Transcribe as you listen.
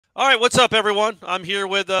All right, what's up, everyone? I'm here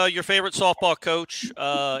with your favorite softball coach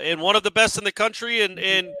and one of the best in the country. And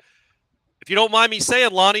if you don't mind me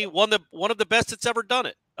saying, Lonnie, one of the best that's ever done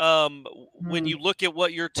it. When Mm, you look at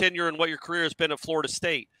what your tenure and what your career has been at Florida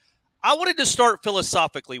State, I wanted to start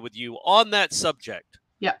philosophically with you on that subject.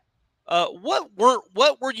 yeah. What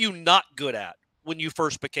were you not good at when you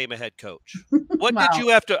first became a head coach? What did Wow. you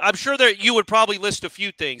have to? I'm sure that you would probably list a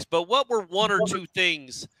few things, but what were one or two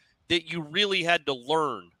things that you really had to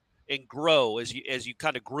learn and grow as you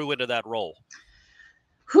kind of grew into that role?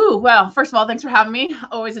 Whew. Well, first of all, thanks for having me.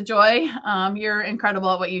 Always a joy. You're incredible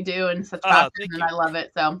at what you do and such passion, Thank and you. I love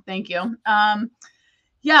it. So thank you.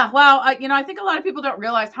 Yeah. Well, I think a lot of people don't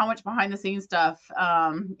realize how much behind the scenes stuff,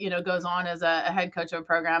 goes on as a head coach of a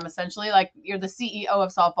program. Essentially, like you're the CEO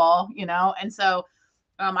of softball, and so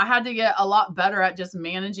I had to get a lot better at just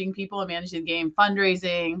managing people and managing the game,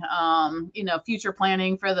 fundraising, future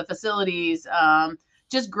planning for the facilities,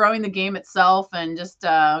 just growing the game itself, and just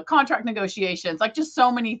contract negotiations, like just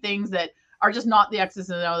so many things that are just not the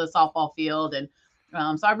X's and O's of the softball field. And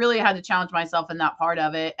so I really had to challenge myself in that part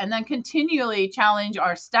of it, and then continually challenge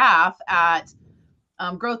our staff at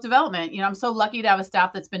growth development. I'm so lucky to have a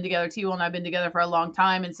staff that's been together. T. Will and I've been together for a long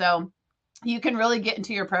time, and so you can really get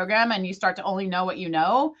into your program and you start to only know what you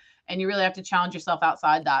know, and you really have to challenge yourself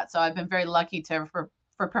outside that. So I've been very lucky to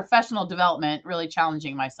for professional development, really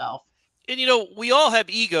challenging myself. And we all have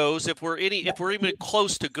egos if we're even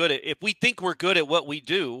close to good at if we think we're good at what we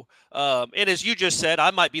do. And as you just said,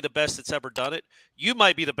 I might be the best that's ever done it. You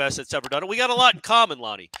might be the best that's ever done it. We got a lot in common,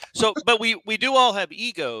 Lonnie. So, but we do all have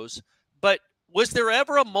egos. But was there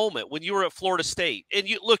ever a moment when you were at Florida State and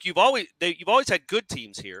you look, you've always had good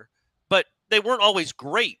teams here, but they weren't always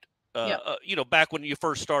great. Yep. Back when you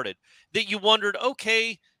first started, that you wondered,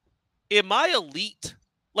 okay, am I elite?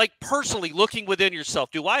 Like personally looking within yourself,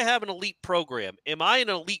 do I have an elite program? Am I an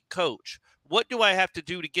elite coach? What do I have to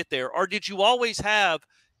do to get there? Or did you always have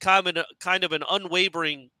kind of an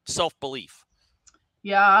unwavering self belief?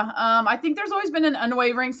 Yeah, I think there's always been an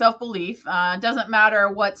unwavering self belief. It doesn't matter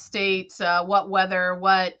what state, what weather,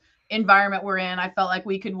 what environment we're in. I felt like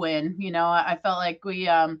we could win. I felt like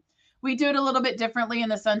we do it a little bit differently in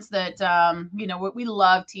the sense that we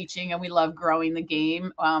love teaching and we love growing the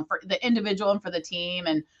game, for the individual and for the team,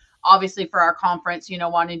 and obviously for our conference.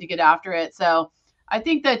 Wanting to get after it. So I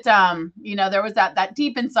think that there was that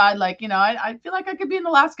deep inside, like, I feel like I could be in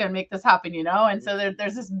Alaska and make this happen, and so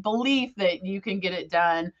there's this belief that you can get it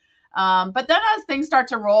done. But then as things start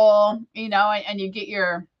to roll, and you get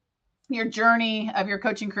your journey of your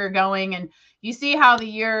coaching career going, and you see how the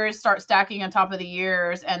years start stacking on top of the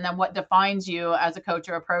years, and then what defines you as a coach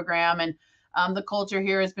or a program. And the culture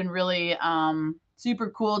here has been really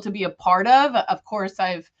super cool to be a part of. Of course,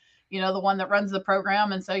 I've the one that runs the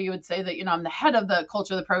program, and so you would say that I'm the head of the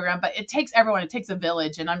culture of the program, but it takes everyone, it takes a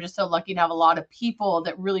village, and I'm just so lucky to have a lot of people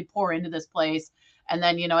that really pour into this place, and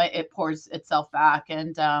then it pours itself back,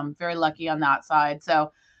 and very lucky on that side.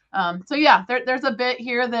 So yeah, there's a bit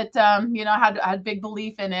here that had big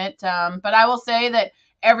belief in it. But I will say that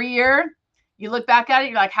every year you look back at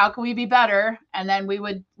it, you're like, how can we be better? And then we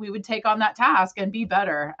would take on that task and be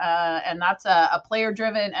better. And that's a player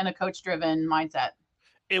driven and a coach driven mindset.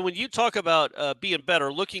 And when you talk about being better,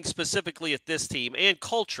 looking specifically at this team and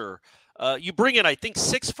culture, you bring in, I think,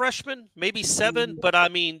 six freshmen, maybe seven, but I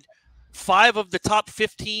mean, five of the top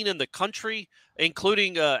 15 in the country,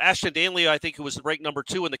 including Ashton Danley, I think, who was ranked number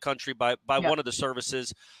 2 in the country by Yep. one of the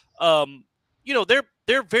services.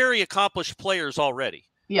 They're very accomplished players already,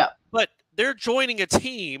 Yep. but they're joining a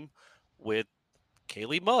team with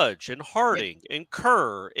Kaylee Mudge and Yep. Harding and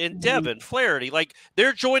Kerr and Mhm. Devin Flaherty. Like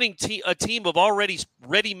they're joining a team of already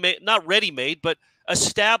ready-made, not ready-made, but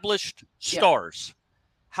established Yep. stars.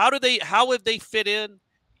 How have they fit in?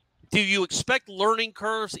 Do you expect learning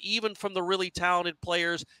curves even from the really talented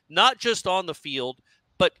players, not just on the field,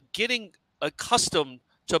 but getting accustomed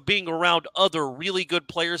to being around other really good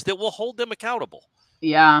players that will hold them accountable?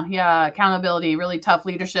 Yeah, yeah, accountability, really tough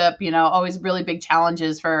leadership, always really big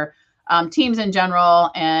challenges for teams in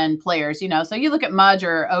general and players, So you look at Mudge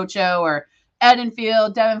or Ocho or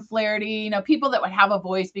Edenfield, Devin Flaherty, people that would have a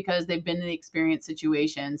voice because they've been in the experience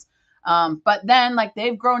situations. But then, like,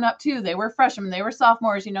 they've grown up too. They were freshmen, they were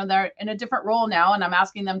sophomores, they're in a different role now. And I'm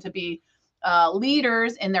asking them to be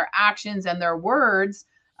leaders in their actions and their words.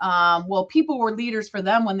 Well, people were leaders for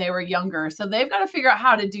them when they were younger. So they've got to figure out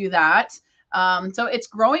how to do that. So it's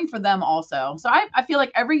growing for them also. So I feel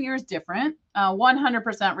like every year is different.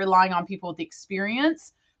 100% relying on people with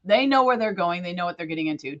experience. They know where they're going. They know what they're getting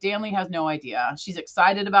into. Danley has no idea. She's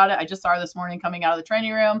excited about it. I just saw her this morning coming out of the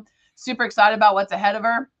training room. Super excited about what's ahead of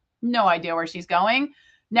her. No idea where she's going.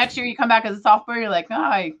 Next year you come back as a sophomore, you're like,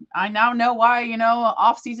 oh, I now know why,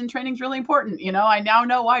 off-season training is really important. I now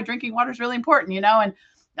know why drinking water is really important,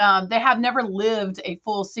 and they have never lived a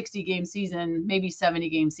full 60-game season, maybe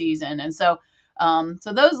 70-game season. And so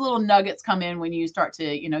those little nuggets come in when you start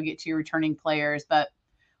to, get to your returning players. But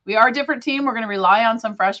we are a different team. We're going to rely on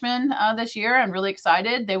some freshmen this year. I'm really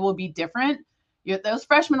excited. They will be different. Those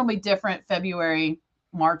freshmen will be different February,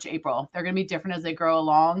 March, April. They're going to be different as they grow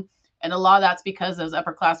along. And a lot of that's because those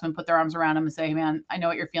upperclassmen put their arms around them and say, hey, man, I know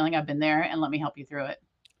what you're feeling. I've been there, and let me help you through it.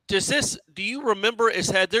 Do you remember,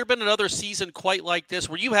 had there been another season quite like this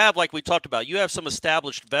where you have, like we talked about, you have some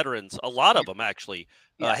established veterans, a lot of them actually.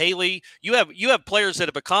 Yeah. Haley, you have players that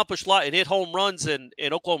have accomplished a lot and hit home runs in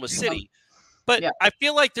Oklahoma City. But I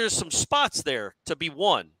feel like there's some spots there to be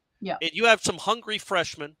won. Yeah. And you have some hungry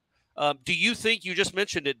freshmen. Do you think, you just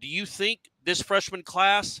mentioned it, do you think this freshman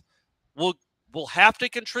class will have to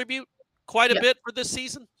contribute quite a bit for this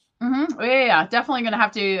season? Mm-hmm. Yeah, definitely going to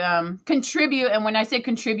have to contribute. And when I say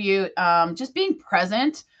contribute, just being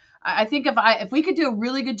present. I think if we could do a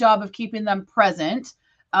really good job of keeping them present,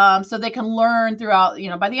 so they can learn throughout,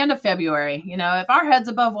 by the end of February, if our head's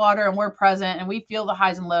above water and we're present and we feel the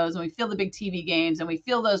highs and lows and we feel the big TV games and we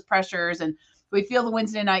feel those pressures and we feel the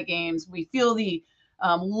Wednesday night games, we feel the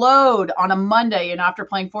load on a Monday, after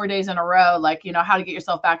playing 4 days in a row, like, how to get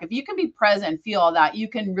yourself back. If you can be present and feel all that, you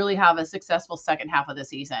can really have a successful second half of the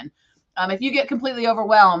season. If you get completely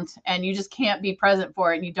overwhelmed and you just can't be present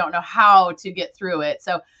for it and you don't know how to get through it.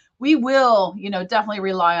 So we will, definitely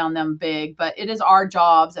rely on them big, but it is our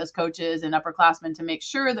jobs as coaches and upperclassmen to make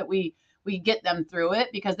sure that we get them through it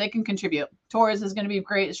because they can contribute. Torres is going to be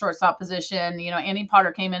great at shortstop position. Annie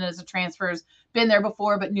Potter came in as a transfer, has been there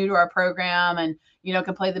before, but new to our program and,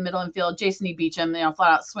 can play the middle infield. Jason E. Beecham,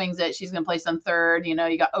 flat out swings it. She's going to play some third. You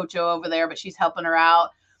got Ocho over there, but she's helping her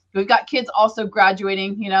out. We've got kids also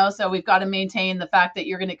graduating, so we've got to maintain the fact that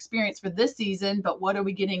you're going to experience for this season, but what are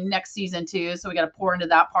we getting next season too? So we got to pour into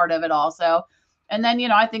that part of it also. And then,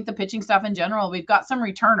 I think the pitching stuff in general, we've got some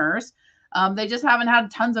returners. They just haven't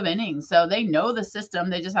had tons of innings. So they know the system.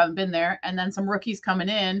 They just haven't been there. And then some rookies coming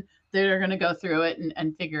in that are going to go through it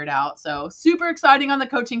and figure it out. So super exciting on the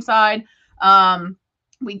coaching side.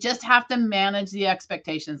 We just have to manage the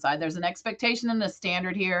expectation side. There's an expectation and a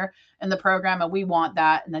standard here in the program, and we want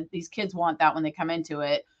that. And these kids want that when they come into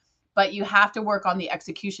it. But you have to work on the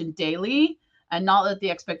execution daily and not let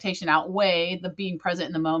the expectation outweigh the being present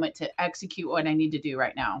in the moment to execute what I need to do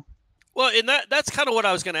right now. Well, and that's kind of what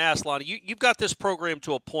I was going to ask, Lonni. You've got this program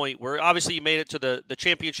to a point where obviously you made it to the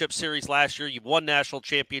championship series last year. You've won national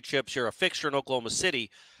championships. You're a fixture in Oklahoma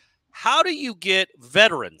City. How do you get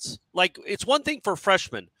veterans? Like, it's one thing for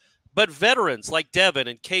freshmen, but veterans like Devin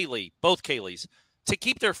and Kaylee, both Kayleys, to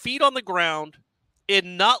keep their feet on the ground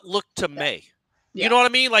and not look to May. Yeah. You know what I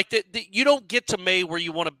mean? Like, you don't get to May where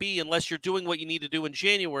you want to be unless you're doing what you need to do in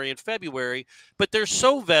January and February. But they're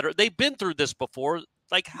so veteran. They've been through this before.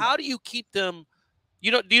 Like, how do you keep them?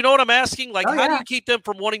 Do you know what I'm asking? Like, how do you keep them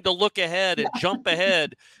from wanting to look ahead and jump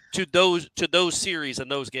ahead to those series and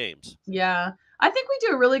those games? Yeah. I think we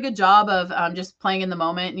do a really good job of just playing in the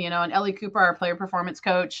moment, and Ellie Cooper, our player performance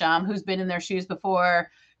coach, who's been in their shoes before,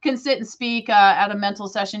 can sit and speak at a mental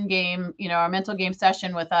session game, our mental game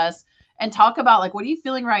session with us and talk about, like, what are you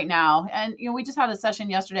feeling right now? And, we just had a session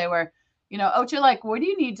yesterday where, Ocho, like, what do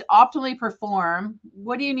you need to optimally perform?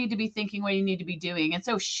 What do you need to be thinking? What do you need to be doing? And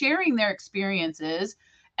so sharing their experiences.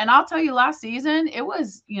 And I'll tell you, last season, it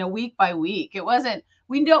was, week by week. It wasn't,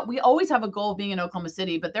 we always have a goal of being in Oklahoma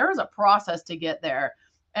City, but there was a process to get there.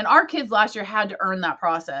 And our kids last year had to earn that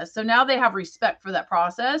process. So now they have respect for that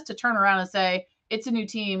process to turn around and say, it's a new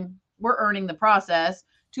team. We're earning the process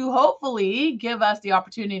to hopefully give us the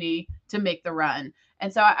opportunity to make the run.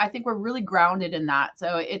 And so I think we're really grounded in that.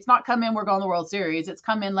 So it's not come in, we're going to the World Series. It's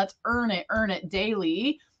come in, let's earn it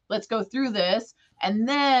daily. Let's go through this. And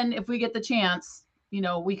then if we get the chance,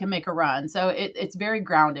 we can make a run. So it's very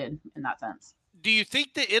grounded in that sense. Do you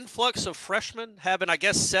think the influx of freshmen, having, I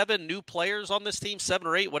guess, 7 new players on this team, 7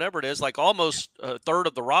 or 8, whatever it is, like almost a third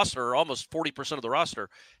of the roster, or almost 40% of the roster,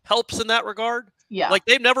 helps in that regard? Yeah. Like,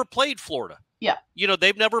 they've never played Florida. Yeah.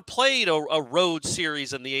 They've never played a road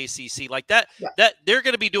series in the ACC like that. Yeah. That they're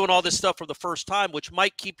going to be doing all this stuff for the first time, which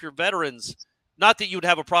might keep your veterans, not that you'd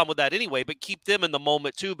have a problem with that anyway, but keep them in the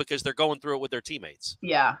moment too, because they're going through it with their teammates.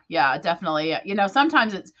 Yeah, definitely.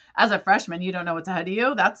 Sometimes it's, as a freshman, you don't know what's ahead of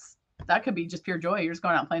you. That could be just pure joy. You're just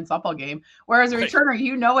going out and playing a softball game. Whereas a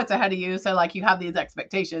returner, what's ahead of you. So, like, you have these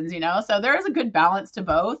expectations, so there is a good balance to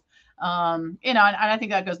both. And I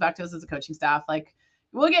think that goes back to us as a coaching staff. Like,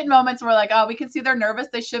 we'll get moments where, like, oh, we can see they're nervous.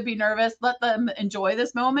 They should be nervous. Let them enjoy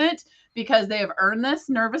this moment. because they have earned this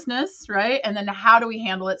nervousness, right? And then how do we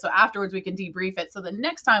handle it so afterwards we can debrief it, so the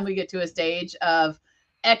next time we get to a stage of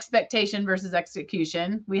expectation versus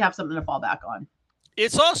execution, we have something to fall back on.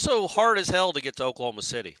 It's also hard as hell to get to Oklahoma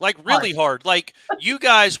City. Like, really Hard. hard. Like, you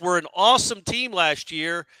guys were an awesome team last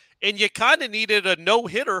year, and you kind of needed a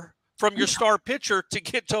no-hitter from your star pitcher to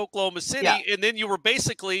get to Oklahoma City. Yeah. And then you were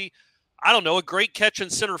basically, I don't know, a great catch in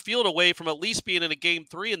center field away from at least being in a game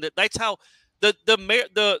 3. And that's how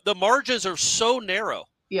the margins are so narrow.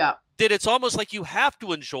 Yeah. That it's almost like you have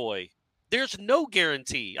to enjoy. There's no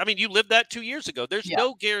guarantee. I mean, you lived that 2 years ago. There's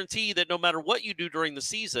no guarantee that no matter what you do during the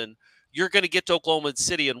season, you're going to get to Oklahoma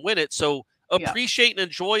City and win it. So appreciate and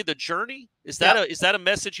enjoy the journey. Is that a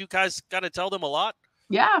message you guys got to tell them a lot?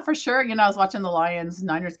 Yeah, for sure. I was watching the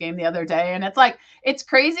Lions-Niners game the other day, and it's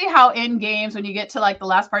crazy how in games, when you get to like the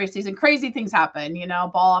last part of the season, crazy things happen,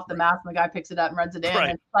 ball off the mask and the guy picks it up and runs it in. Right,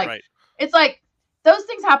 and it's like those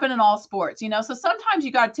things happen in all sports, so sometimes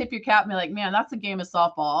you got to tip your cap and be like, man, that's a game of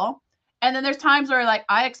softball. And then there's times where like,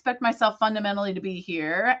 I expect myself fundamentally to be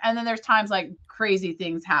here. And then there's times like crazy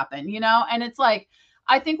things happen, and it's like,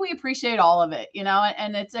 I think we appreciate all of it,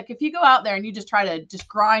 and it's like, if you go out there and you just try to just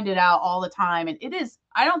grind it out all the time, and it is,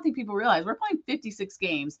 I don't think people realize we're playing 56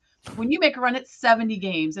 games. When you make a run at 70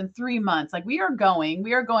 games in 3 months, like we are going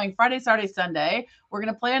Friday, Saturday, Sunday. We're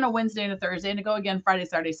going to play on a Wednesday and a Thursday and to go again Friday,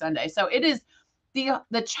 Saturday, Sunday. So it is,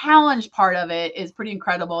 the challenge part of it is pretty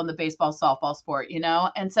incredible in the baseball, softball sport,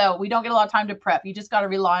 and so we don't get a lot of time to prep. You just got to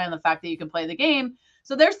rely on the fact that you can play the game.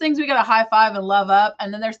 So there's things we got to high five and love up,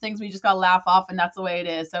 and then there's things we just got to laugh off, and that's the way it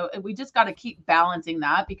is. So we just got to keep balancing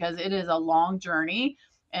that, because it is a long journey,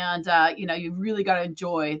 and you really got to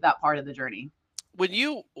enjoy that part of the journey. When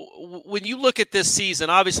you look at this season,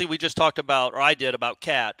 obviously we just talked about, or I did, about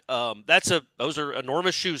Cat. Those are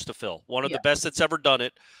enormous shoes to fill. One of the best that's ever done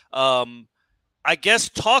it. I guess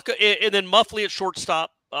and then Muffley at shortstop,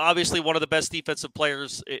 obviously one of the best defensive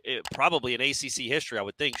players probably in ACC history, I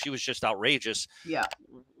would think. She was just outrageous. Yeah.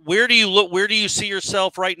 Where do you look? Where do you see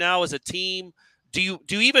yourself right now as a team? Do you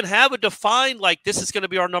even have a defined, like, this is going to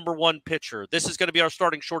be our number 1 pitcher, this is going to be our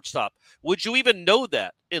starting shortstop? Would you even know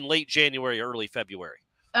that in late January, early February?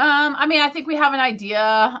 I think we have an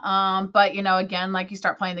idea. But again, like, you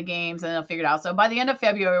start playing the games and they'll figure it out. So by the end of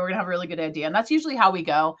February, we're gonna have a really good idea. And that's usually how we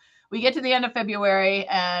go. We get to the end of February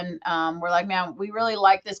and we're like, man, we really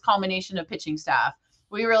like this combination of pitching staff.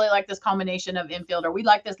 We really like this combination of infielder. We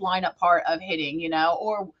like this lineup part of hitting,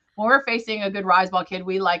 or when we're facing a good rise ball kid,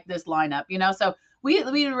 we like this lineup, so we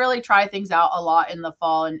really try things out a lot in the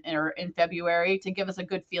fall and in February to give us a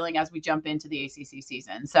good feeling as we jump into the ACC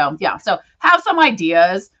season. So have some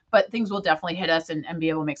ideas, but things will definitely hit us and be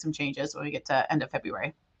able to make some changes when we get to end of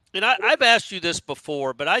February. And I've asked you this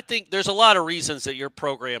before, but I think there's a lot of reasons that your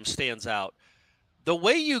program stands out. The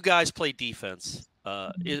way you guys play defense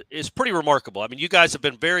is pretty remarkable. I mean, you guys have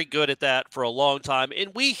been very good at that for a long time.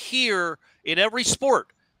 And we hear in every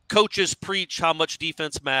sport, coaches preach how much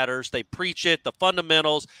defense matters. They preach it, the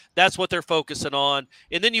fundamentals. That's what they're focusing on.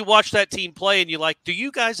 And then you watch that team play and you're like, do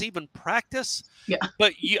you guys even practice? Yeah.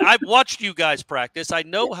 But I've watched you guys practice. I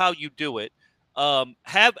know how you do it.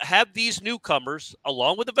 Have these newcomers,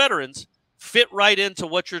 along with the veterans, fit right into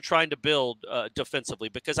what you're trying to build defensively?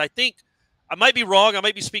 Because I think, I might be wrong, I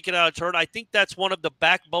might be speaking out of turn, I think that's one of the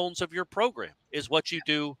backbones of your program, is what you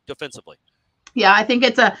do defensively. Yeah, I think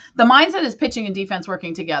the mindset is pitching and defense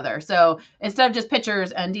working together. So instead of just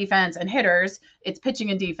pitchers and defense and hitters, it's pitching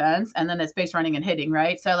and defense, and then it's base running and hitting,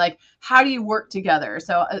 right? So like, how do you work together?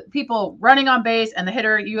 So people running on base and the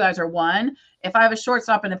hitter, you guys are one. If I have a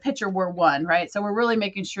shortstop and a pitcher, we're one, right? So we're really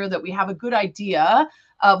making sure that we have a good idea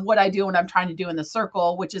of what I do and what I'm trying to do in the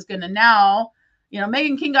circle, which is going to now,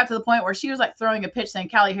 Megan King got to the point where she was like throwing a pitch saying,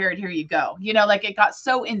 Callie Harrod, here you go. Like, it got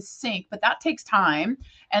so in sync, but that takes time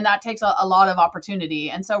and that takes a lot of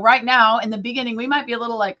opportunity. And so right now in the beginning, we might be a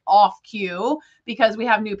little like off cue because we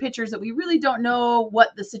have new pitchers that we really don't know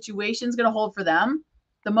what the situation is going to hold for them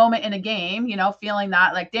the moment in a game, feeling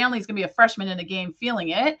that, like, Danley's going to be a freshman in a game, feeling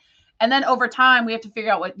it. And then over time, we have to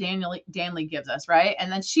figure out what Danley gives us, right?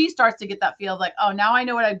 And then she starts to get that feel of like, oh, now I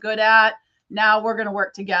know what I'm good at. Now we're going to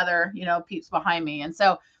work together, Pete's behind me. And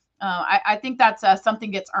so I think that's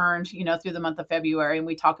something gets earned, through the month of February, and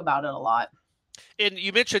we talk about it a lot. And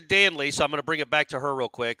you mentioned Danley, so I'm going to bring it back to her real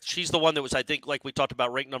quick. She's the one that was, I think, like we talked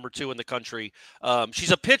about, ranked number 2 in the country.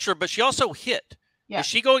 She's a pitcher, but she also hit. Yeah. Is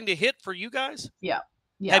she going to hit for you guys? Yeah.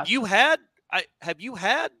 Have you had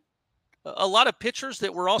a lot of pitchers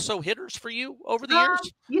that were also hitters for you over the years?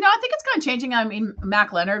 I think it's kind of changing. I mean,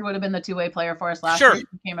 Mac Leonard would have been the 2-way player for us last year.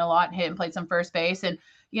 He came in a lot, hit and played some first base. And,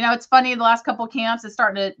 it's funny. The last couple of camps, it's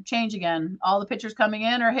starting to change again. All the pitchers coming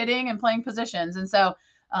in are hitting and playing positions, and so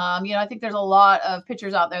I think there's a lot of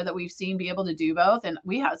pitchers out there that we've seen be able to do both. And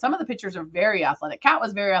we have some of the pitchers are very athletic. Kat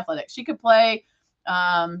was very athletic. She could play,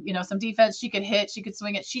 some defense. She could hit. She could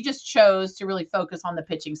swing it. She just chose to really focus on the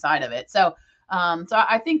pitching side of it. So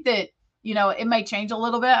I think that it may change a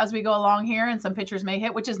little bit as we go along here, and some pitchers may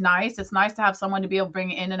hit, which is nice. It's nice to have someone to be able to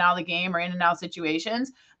bring in and out of the game or in and out of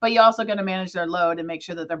situations, but you also got to manage their load and make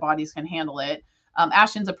sure that their bodies can handle it.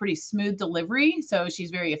 Ashton's a pretty smooth delivery, so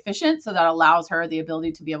she's very efficient, so that allows her the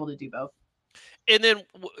ability to be able to do both. And then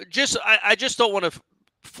I just don't want to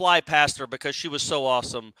fly past her because she was so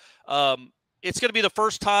awesome. It's going to be the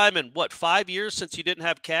first time in 5 years since you didn't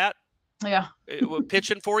have Kat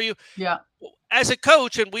pitching for you. Yeah. As a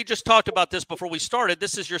coach, and we just talked about this before we started,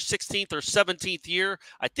 this is your 16th or 17th year.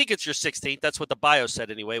 I think it's your 16th. That's what the bio said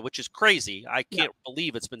anyway, which is crazy. I can't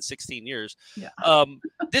believe it's been 16 years. Yeah.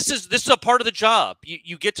 This is a part of the job.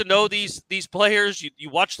 You get to know these players. You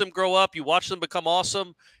watch them grow up. You watch them become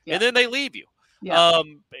awesome, and then they leave you. Yeah.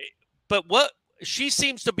 But she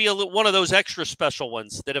seems to be one of those extra special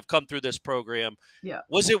ones that have come through this program. Yeah.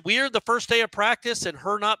 Was it weird the first day of practice and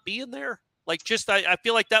her not being there? Like, I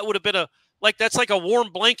feel like that would have been that's like a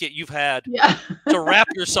warm blanket you've had to wrap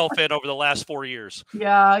yourself in over the last 4 years.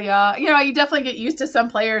 Yeah. You definitely get used to some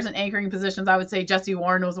players in anchoring positions. I would say Jesse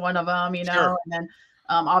Warren was one of them, Sure. And then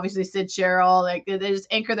obviously Sid Sherrill, like they just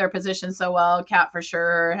anchor their position so well. Kat for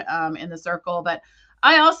sure in the circle. But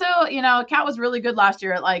I also, Kat was really good last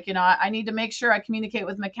year at I need to make sure I communicate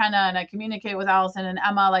with McKenna and I communicate with Allison and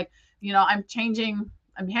Emma.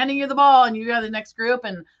 I'm handing you the ball and you go to the next group,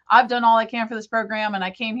 and I've done all I can for this program, and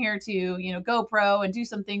I came here to, go pro and do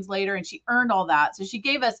some things later, and she earned all that. So she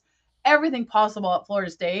gave us everything possible at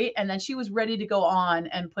Florida State, and then she was ready to go on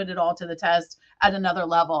and put it all to the test at another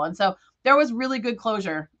level. And so there was really good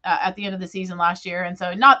closure at the end of the season last year. And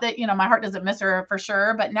so not that, my heart doesn't miss her for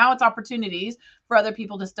sure, but now it's opportunities for other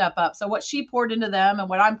people to step up. So what she poured into them and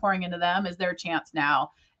what I'm pouring into them is their chance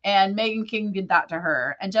now. And Megan King did that to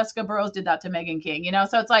her, and Jessica Burrows did that to Megan King,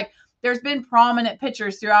 so it's like there's been prominent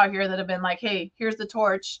pitchers throughout here that have been like, hey, here's the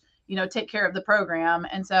torch, take care of the program.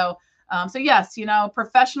 And so yes,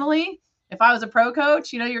 professionally, if I was a pro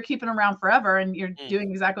coach, you're keeping them around forever and you're doing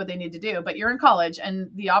exactly what they need to do, but you're in college, and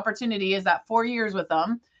the opportunity is that 4 years with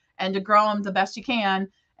them and to grow them the best you can.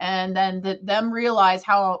 And then them realize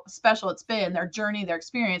how special it's been, their journey, their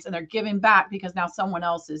experience, and they're giving back because now someone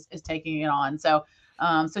else is taking it on. So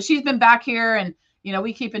she's been back here, and,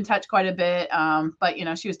 we keep in touch quite a bit. But,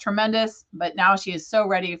 she was tremendous, but now she is so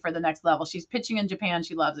ready for the next level. She's pitching in Japan.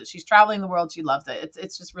 She loves it. She's traveling the world. She loves it.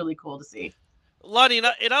 It's just really cool to see. Lonni,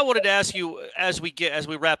 and I wanted to ask you as we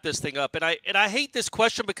wrap this thing up, and I hate this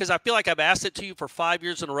question because I feel like I've asked it to you for 5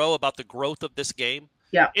 years in a row about the growth of this game.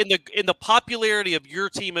 Yeah. In the popularity of your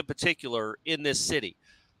team in particular in this city.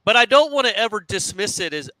 But I don't want to ever dismiss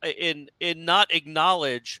it as in not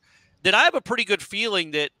acknowledge that I have a pretty good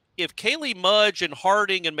feeling that if Kaylee Mudge and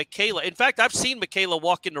Harding and Michaela, in fact, I've seen Michaela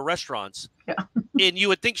walk into restaurants, and you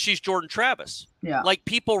would think she's Jordan Travis. Yeah. Like,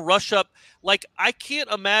 people rush up. Like, I can't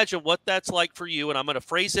imagine what that's like for you, and I'm going to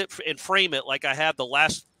phrase it and frame it like I have the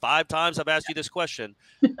last 5 times I've asked you this question,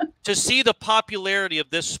 to see the popularity of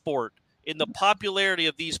this sport and the popularity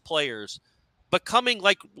of these players becoming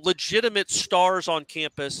like legitimate stars on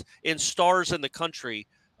campus and stars in the country.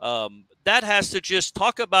 That has to just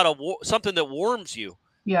talk about something that warms you.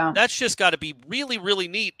 Yeah. That's just got to be really, really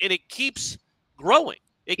neat. And it keeps growing.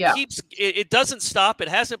 It doesn't stop. It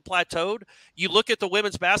hasn't plateaued. You look at the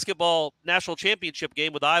women's basketball national championship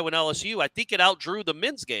game with Iowa and LSU. I think it outdrew the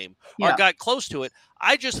men's game or got close to it.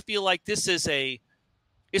 I just feel like this is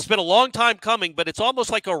it's been a long time coming, but it's almost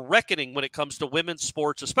like a reckoning when it comes to women's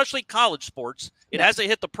sports, especially college sports. It hasn't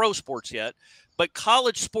hit the pro sports yet, but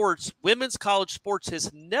college sports, women's college sports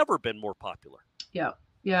has never been more popular. Yeah.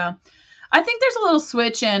 Yeah. I think there's a little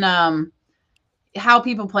switch in how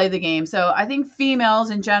people play the game. So I think females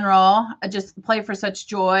in general just play for such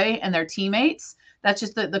joy and their teammates. That's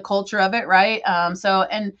just the culture of it, right?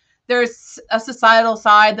 And there's a societal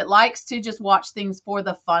side that likes to just watch things for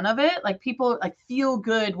the fun of it. Like, people feel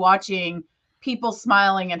good watching people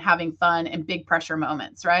smiling and having fun in big pressure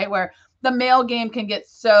moments, right? Where the male game can get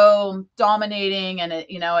so dominating, and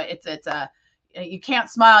you can't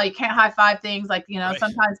smile, you can't high five things right.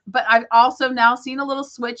 Sometimes. But I've also now seen a little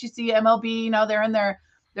switch. You see MLB,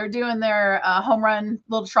 they're doing their home run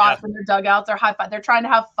little trots in their dugouts. They're high five. They're trying to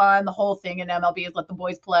have fun. The whole thing in MLB is let the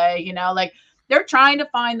boys play. They're trying to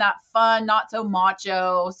find that fun, not so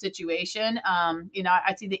macho situation.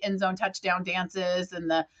 I see the end zone touchdown dances and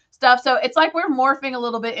the stuff. So it's like we're morphing a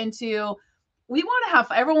little bit into we want to have,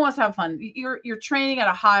 everyone wants to have fun. You're training at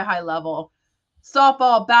a high level.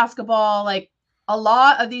 Softball, basketball, like a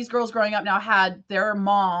lot of these girls growing up now had their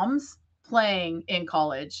moms playing in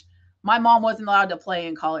college. My mom wasn't allowed to play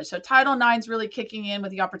in college. So Title IX is really kicking in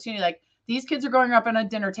with the opportunity. Like these kids are growing up on a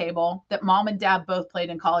dinner table that mom and dad both played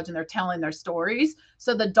in college and they're telling their stories.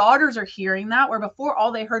 So the daughters are hearing that, where before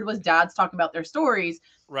all they heard was dads talking about their stories.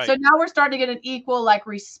 Right. So now we're starting to get an equal like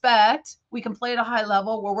respect. We can play at a high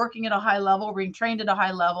level. We're working at a high level. We're being trained at a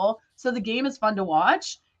high level. So the game is fun to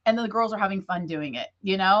watch. And then the girls are having fun doing it,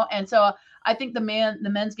 you know? And so I think the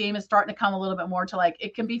men's game is starting to come a little bit more to like,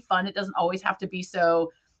 it can be fun. It doesn't always have to be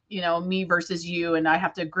so, you know, me versus you, and I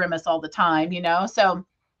have to grimace all the time, you know? So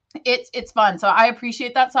it's fun. So I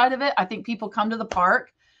appreciate that side of it. I think people come to the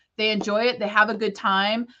park, they enjoy it, they have a good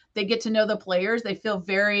time, they get to know the players, they feel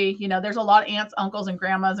very, you know, there's a lot of aunts, uncles, and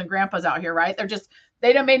grandmas and grandpas out here, right? They're just,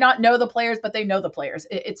 they may not know the players, but they know the players.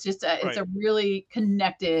 It's just it's a really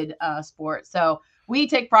connected sport. So we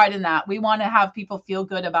take pride in that. We want to have people feel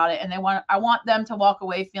good about it, and I want them to walk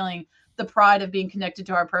away feeling the pride of being connected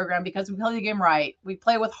to our program because we play the game right. We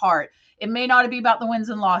play with heart. It may not be about the wins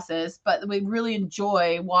and losses, but we really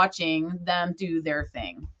enjoy watching them do their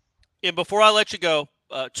thing. And before I let you go,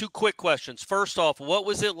 two quick questions. First off, what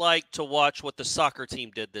was it like to watch what the soccer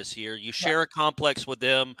team did this year? You share a complex with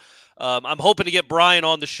them. I'm hoping to get Brian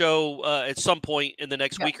on the show at some point in the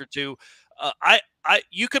next week or two.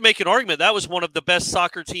 You could make an argument that was one of the best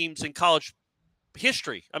soccer teams in college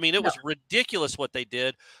history. I mean, it was ridiculous what they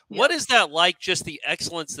did. What is that like, just the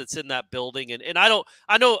excellence that's in that building? And I don't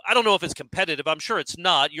know if it's competitive. I'm sure it's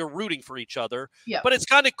not. You're rooting for each other. But it's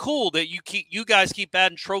kind of cool that you guys keep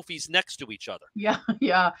adding trophies next to each other. Yeah.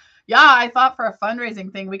 I thought for a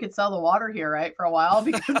fundraising thing we could sell the water here, right, for a while,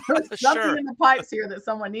 because there was something in the pipes here that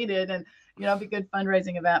someone needed, and you know, it'd be a good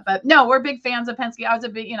fundraising event. But no, we're big fans of Penske. I was a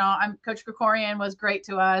big, you know, Coach Krikorian was great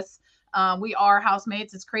to us. We are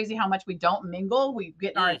housemates. It's crazy how much we don't mingle. We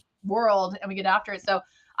get in our world and we get after it. So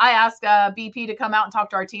I asked BP to come out and talk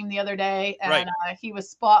to our team the other day, and he was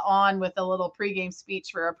spot on with a little pregame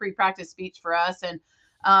speech, for a pre-practice speech for us.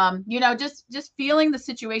 And you know, just feeling the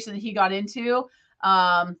situation that he got into.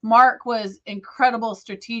 Mark was incredible,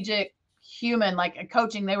 strategic human, like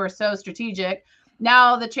coaching. They were so strategic.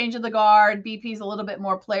 Now the change of the guard, BP's a little bit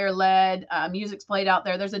more player-led. Music's played out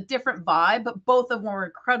there. There's a different vibe, but both of them were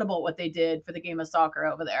incredible at what they did for the game of soccer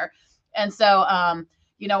over there. And so,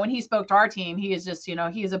 you know, when he spoke to our team, he is just, you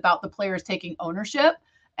know, he is about the players taking ownership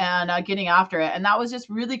and getting after it. And that was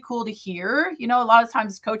just really cool to hear. You know, a lot of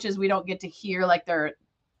times coaches, we don't get to hear like their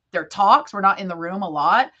talks. We're not in the room a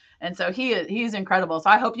lot. And so he's incredible.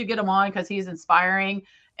 So I hope you get him on because he's inspiring.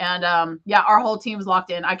 And our whole team's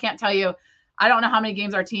locked in. I can't tell you, I don't know how many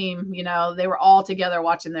games our team, you know, they were all together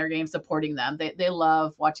watching their game, supporting them. They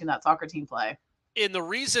love watching that soccer team play. And the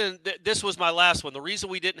reason this was my last one, the reason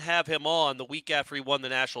we didn't have him on the week after he won the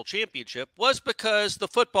national championship was because the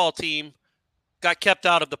football team got kept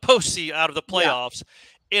out of the postseason, out of the playoffs.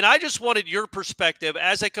 Yeah. And I just wanted your perspective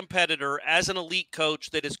as a competitor, as an elite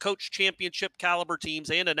coach that has coached championship caliber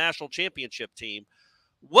teams and a national championship team.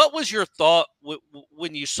 What was your thought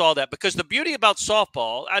when you saw that? Because the beauty about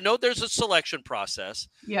softball, I know there's a selection process.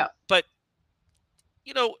 Yeah. But,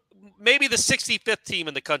 you know, maybe the 65th team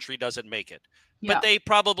in the country doesn't make it. Yeah. But they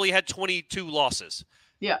probably had 22 losses.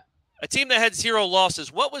 Yeah. A team that had 0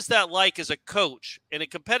 losses, what was that like as a coach and a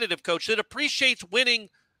competitive coach that appreciates winning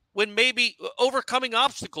when maybe overcoming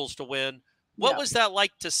obstacles to win? What was that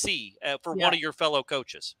like to see for one of your fellow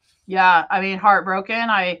coaches? Yeah, I mean, heartbroken.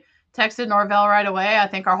 I texted Norvell right away. I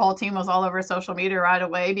think our whole team was all over social media right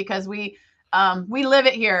away because we live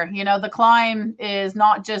it here. You know, the climb is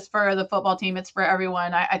not just for the football team, it's for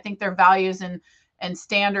everyone. I think their values and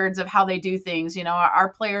standards of how they do things, you know, our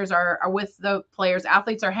players are with the players.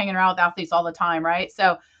 Athletes are hanging around with athletes all the time, right?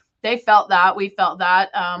 So they felt that. We felt that.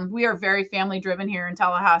 We are very family driven here in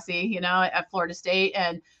Tallahassee, you know, at Florida State.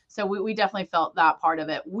 And so we definitely felt that part of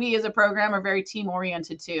it. We as a program are very team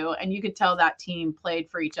oriented too. And you could tell that team played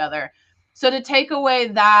for each other. So to take away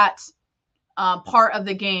that part of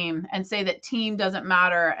the game and say that team doesn't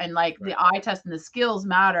matter and like the eye test and the skills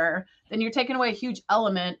matter, then you're taking away a huge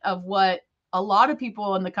element of what a lot of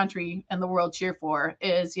people in the country and the world cheer for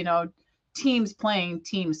is, you know, teams playing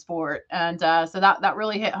team sport. And so that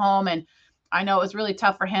really hit home. And I know it was really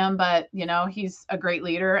tough for him, but, you know, he's a great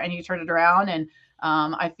leader and he turned it around. And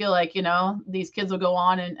I feel like, you know, these kids will go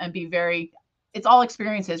on and be very, it's all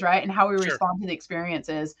experiences, right? And how we respond to the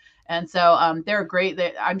experiences. And so they're great.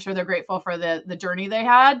 I'm sure they're grateful for the journey they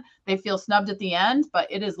had. They feel snubbed at the end, but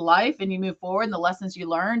it is life and you move forward and the lessons you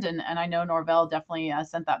learned. And I know Norvell definitely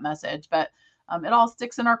sent that message. But it all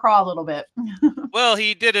sticks in our craw a little bit. Well,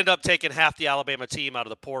 he did end up taking half the Alabama team out of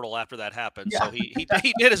the portal after that happened. Yeah. So he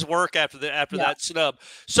did his work after Yeah. that snub.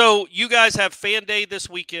 So you guys have Fan Day this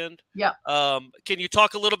weekend. Yep. Can you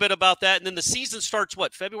talk a little bit about that? And then the season starts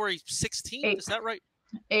what, February 16th? Is that right?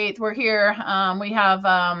 8th. We're here. We have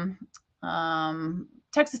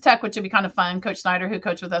Texas Tech, which would be kind of fun. Coach Snyder, who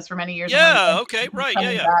coached with us for many years. Yeah. Okay. Right.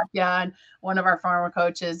 Yeah. Back. Yeah. And one of our former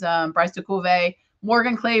coaches, Bryce DeCouve,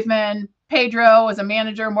 Morgan Claveman, Pedro was a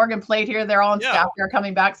manager. Morgan played here. They're all on staff. They're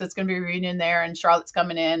coming back. So it's going to be a reunion there. And Charlotte's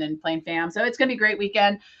coming in and playing FAM. So it's going to be a great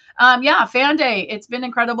weekend. Fan Day. It's been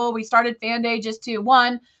incredible. We started Fan Day just to,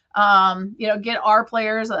 get our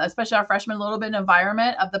players, especially our freshmen, a little bit of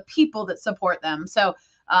environment of the people that support them. So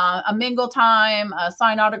a mingle time, a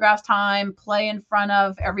sign autographs time, play in front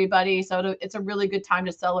of everybody. So it's a really good time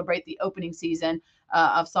to celebrate the opening season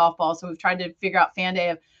of softball. So we've tried to figure out Fan Day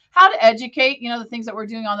of how to educate, the things that we're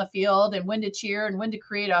doing on the field and when to cheer and when to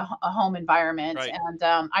create a home environment. Right.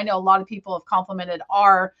 And I know a lot of people have complimented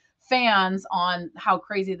our fans on how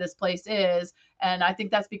crazy this place is. And I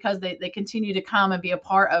think that's because they continue to come and be a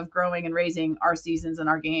part of growing and raising our seasons and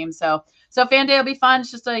our games. So Fan Day will be fun.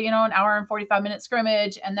 It's just an hour and 45-minute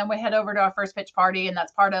scrimmage. And then we head over to our first pitch party. And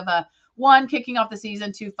that's part of kicking off the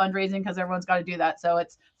season, 2, fundraising, because everyone's got to do that. So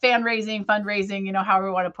it's fan raising, fundraising, however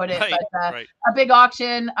we want to put it. Right, but right. A big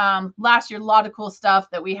auction. Last year, a lot of cool stuff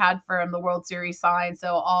that we had from the World Series sign.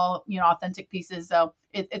 So all, authentic pieces. So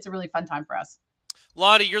it's a really fun time for us.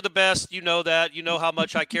 Lonni, you're the best. You know that. You know how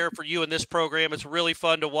much I care for you in this program. It's really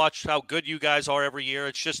fun to watch how good you guys are every year.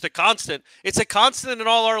 It's just a constant. It's a constant in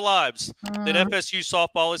all our lives that FSU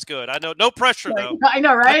softball is good. I know. No pressure, though. I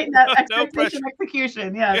know, right? That no pressure.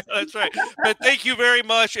 Execution, yes. Yeah, that's right. But thank you very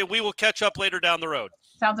much, and we will catch up later down the road.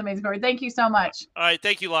 Sounds amazing, Corey. Thank you so much. All right.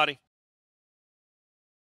 Thank you, Lonni.